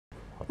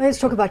Let's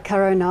talk about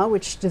Curro now,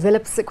 which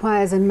develops,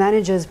 acquires and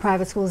manages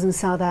private schools in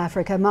South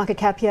Africa. Market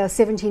cap here,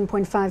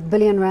 17.5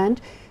 billion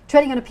rand,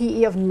 trading on a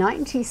PE of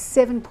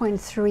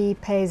 97.3,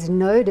 pays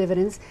no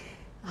dividends.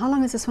 How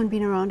long has this one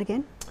been around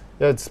again?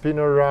 Yeah, it's been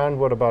around,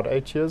 what, about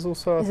 8 years or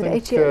so, I think.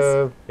 8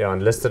 years? Yeah,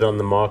 and listed on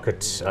the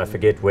market, I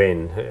forget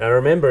when. I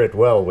remember it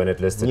well when it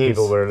listed. Yes.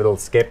 People were a little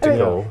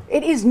skeptical.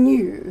 It is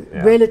new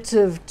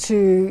relative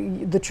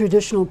to the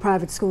traditional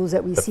private schools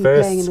that we see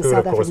playing in the South African space. The first school,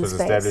 of course, was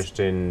established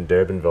in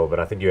Durbanville, but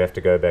I think you have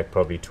to go back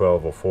probably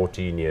 12 or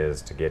 14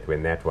 years to get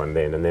when that one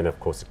then. And then, of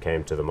course, it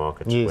came to the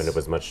market when it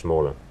was much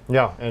smaller.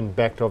 Yeah, and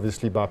backed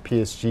obviously by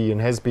PSG and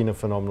has been a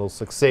phenomenal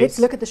success. Let's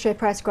look at the share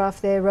price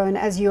graph there, Rowan,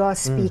 as you are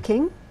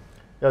speaking.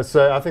 Yeah,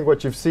 so I think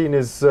what you've seen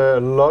is a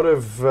lot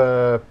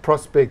of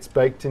prospects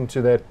baked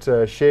into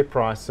that share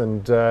price,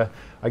 and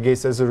I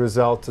guess as a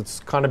result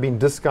it's kind of been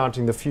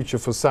discounting the future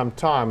for some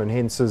time and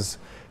hence has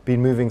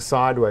been moving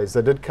sideways.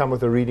 They did come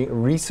with a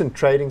recent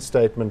trading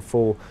statement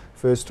for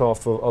first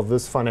half of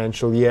this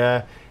financial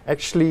year.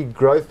 Actually,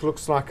 growth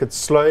looks like it's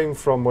slowing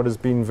from what has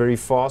been very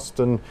fast,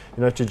 and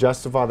to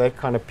justify that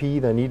kind of PE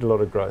they need a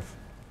lot of growth.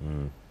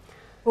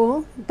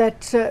 Paul,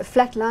 that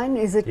flat line,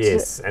 is it?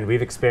 Yes, and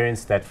we've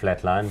experienced that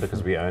flat line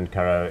because we owned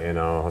Curro in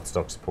our hot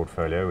stocks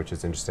portfolio, which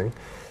is interesting.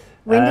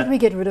 When did we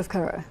get rid of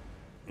Curro?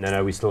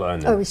 No, we still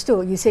own them. Oh,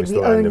 you said we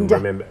owned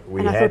them. Remember,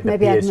 we and I had thought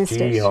maybe the I'd missed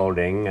PSG it.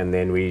 holding, and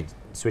then we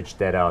switched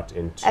that out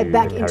into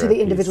back into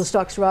the individual piece.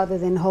 stocks rather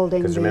than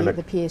holding remember,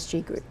 the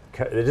PSG group.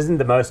 It isn't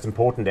the most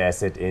important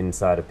asset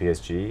inside of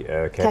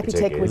PSG.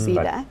 Capitec would be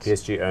but that.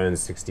 PSG owns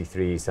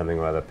 63 something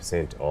or other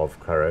 % of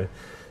Curro.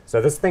 So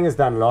this thing has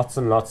done lots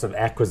and lots of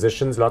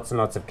acquisitions, lots and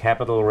lots of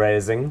capital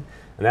raising,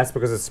 and that's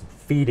because it's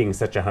feeding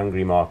such a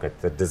hungry market.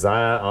 The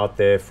desire out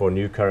there for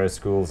new Curro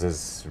schools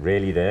is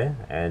really there,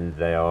 and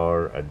they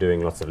are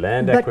doing lots of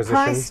land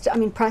acquisitions.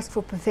 But priced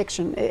for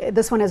perfection.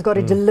 This one has got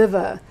to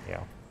deliver. Yeah.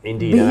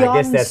 Indeed, and I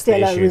guess that's the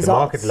issue. Results. The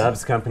market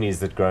loves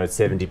companies that grow at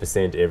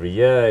 70% every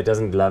year. It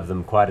doesn't love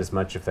them quite as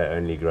much if they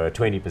only grow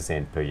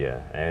 20% per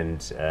year. And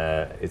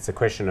it's a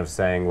question of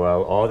saying,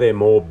 well, are there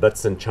more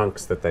bits and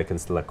chunks that they can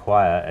still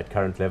acquire at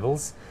current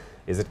levels?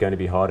 Is it going to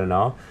be harder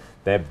now?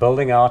 They're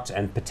building out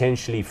and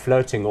potentially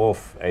floating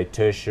off a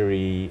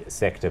tertiary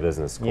sector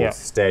business called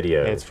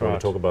Stadio. That's right.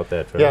 Want to talk about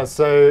that, right? Yeah,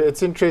 so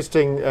it's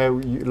interesting,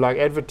 like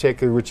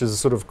Vestact, which is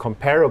sort of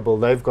comparable,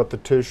 they've got the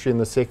tertiary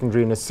and the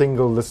secondary in a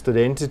single listed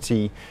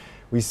entity.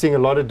 We're seeing a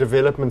lot of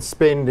development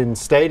spend in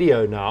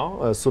Stadio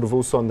now, sort of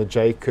also on the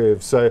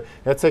J-curve. So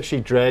that's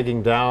actually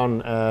dragging down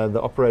the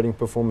operating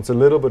performance a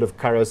little bit of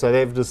Curro. So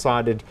they've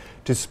decided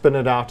to spin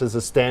it out as a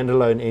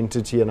standalone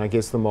entity, and I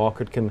guess the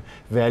market can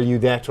value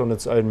that on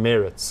its own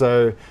merit.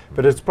 So,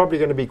 but it's probably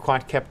going to be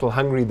quite capital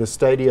hungry, the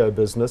Stadio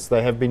business.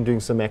 They have been doing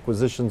some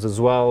acquisitions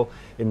as well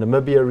in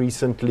Namibia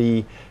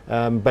recently,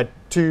 but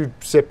two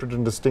separate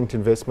and distinct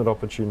investment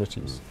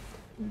opportunities.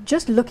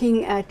 Just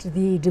looking at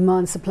the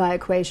demand-supply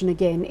equation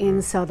again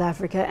in South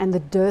Africa and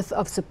the dearth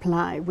of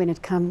supply when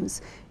it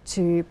comes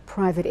to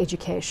private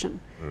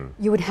education,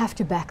 you would have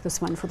to back this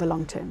one for the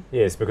long term.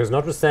 Yes, because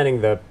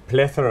notwithstanding the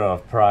plethora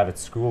of private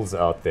schools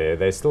out there,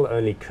 they still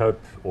only cope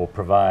or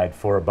provide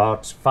for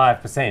about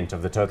 5%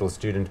 of the total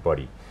student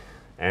body.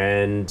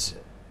 And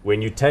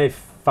when you take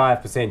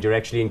 5%, you're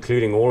actually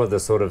including all of the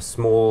sort of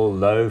small,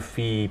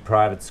 low-fee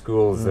private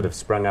schools that have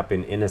sprung up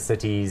in inner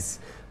cities,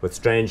 with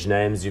strange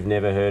names you've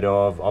never heard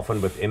of,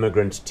 often with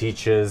immigrant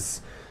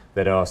teachers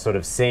that are sort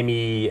of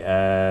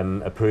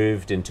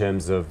semi-approved in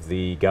terms of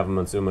the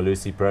government's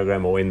Umalusi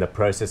program or in the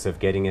process of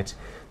getting it.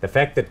 The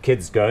fact that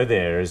kids go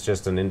there is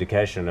just an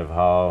indication of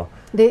how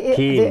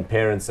keen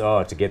parents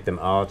are to get them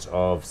out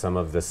of some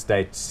of the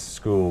state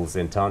schools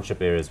in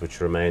township areas which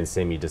remain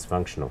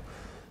semi-dysfunctional.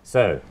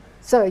 So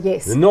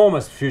yes,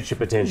 enormous future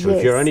potential. Yes.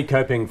 If you're only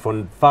coping for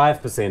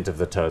 5% of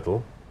the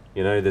total,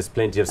 there's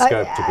plenty of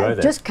scope to grow that.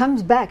 It just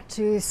comes back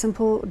to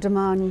simple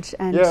demand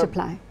and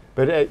supply.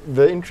 But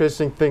the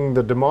interesting thing,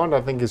 the demand,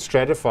 I think, is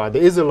stratified.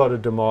 There is a lot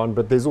of demand,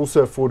 but there's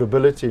also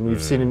affordability, and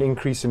we've seen an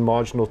increase in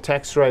marginal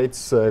tax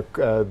rates,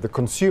 the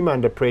consumer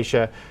under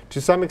pressure.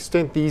 To some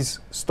extent, these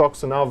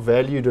stocks are now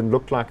valued and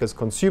look like as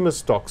consumer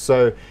stocks.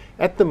 So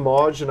at the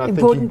margin, I think...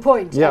 Important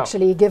point,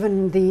 actually,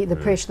 given the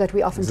pressure that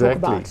we often talk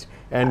about.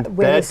 And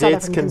bad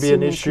debts can be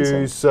an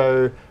issue.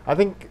 So I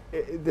think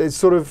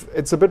it's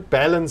a bit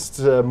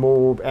balanced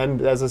more,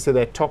 and as I said,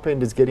 that top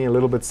end is getting a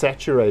little bit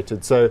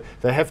saturated. So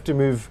they have to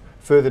move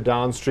further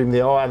downstream.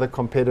 There are other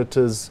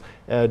competitors.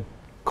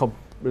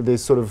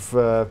 There's sort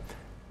of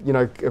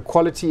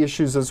quality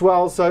issues as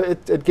well. So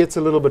it gets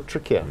a little bit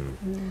trickier.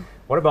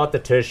 What about the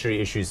tertiary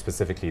issues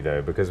specifically,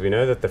 though? Because we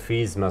know that the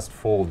fees must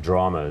fall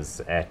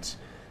dramas at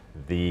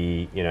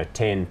the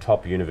 10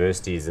 top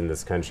universities in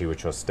this country,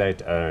 which are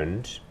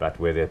state-owned, but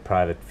where their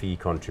private fee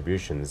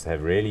contributions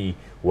have really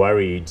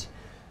worried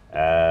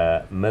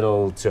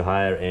middle to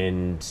higher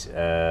end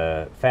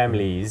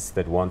families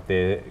that want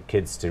their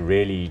kids to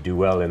really do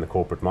well in the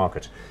corporate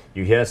market.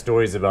 You hear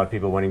stories about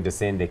people wanting to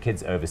send their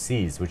kids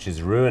overseas, which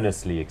is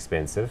ruinously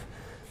expensive.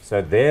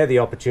 So there the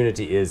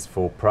opportunity is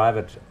for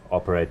private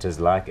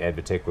operators like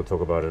Advotech, we'll talk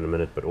about in a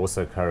minute, but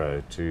also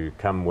Curro, to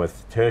come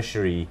with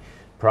tertiary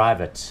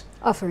private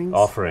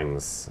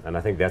offerings. And I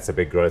think that's a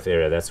big growth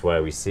area. That's why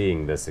we're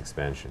seeing this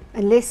expansion.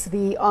 Unless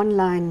the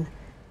online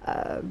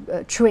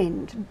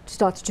trend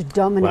starts to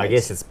dominate. Well, I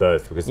guess it's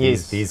both, because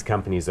these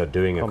companies are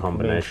doing a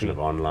combination of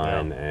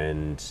online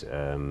and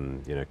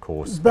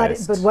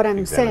course-based. But what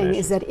I'm saying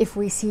is that if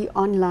we see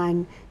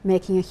online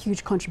making a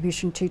huge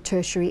contribution to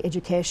tertiary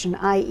education,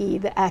 i.e.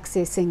 the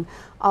accessing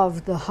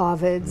of the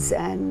Harvards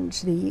and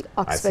the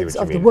Oxfords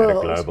of the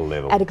world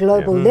at a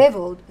global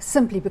level,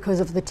 simply because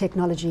of the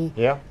technology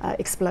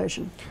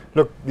explosion.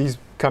 Look, these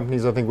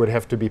companies I think would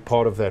have to be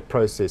part of that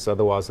process,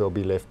 otherwise they'll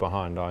be left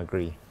behind. I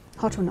agree.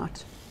 Hot or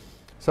not?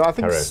 So I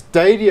think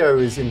Stadio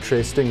is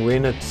interesting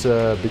when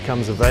it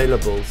becomes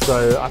available.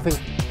 So I think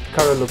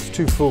Curro looks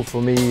too full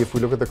for me. If we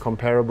look at the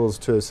comparables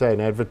to, say, an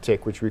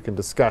Advotech, which we can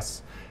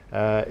discuss,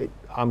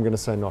 I'm going to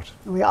say not.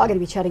 We are going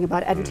to be chatting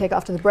about Advotech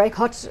after the break.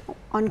 Hot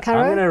on Curro?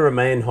 I'm going to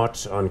remain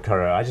hot on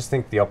Curro. I just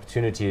think the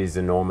opportunity is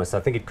enormous.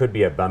 I think it could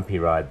be a bumpy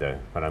ride, though,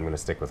 but I'm going to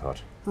stick with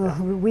hot.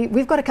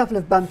 We've got a couple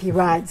of bumpy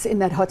rides in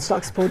that hot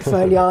stocks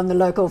portfolio on the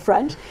local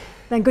front.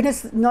 Thank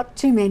goodness not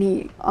too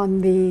many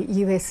on the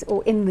US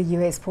or in the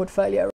US portfolio.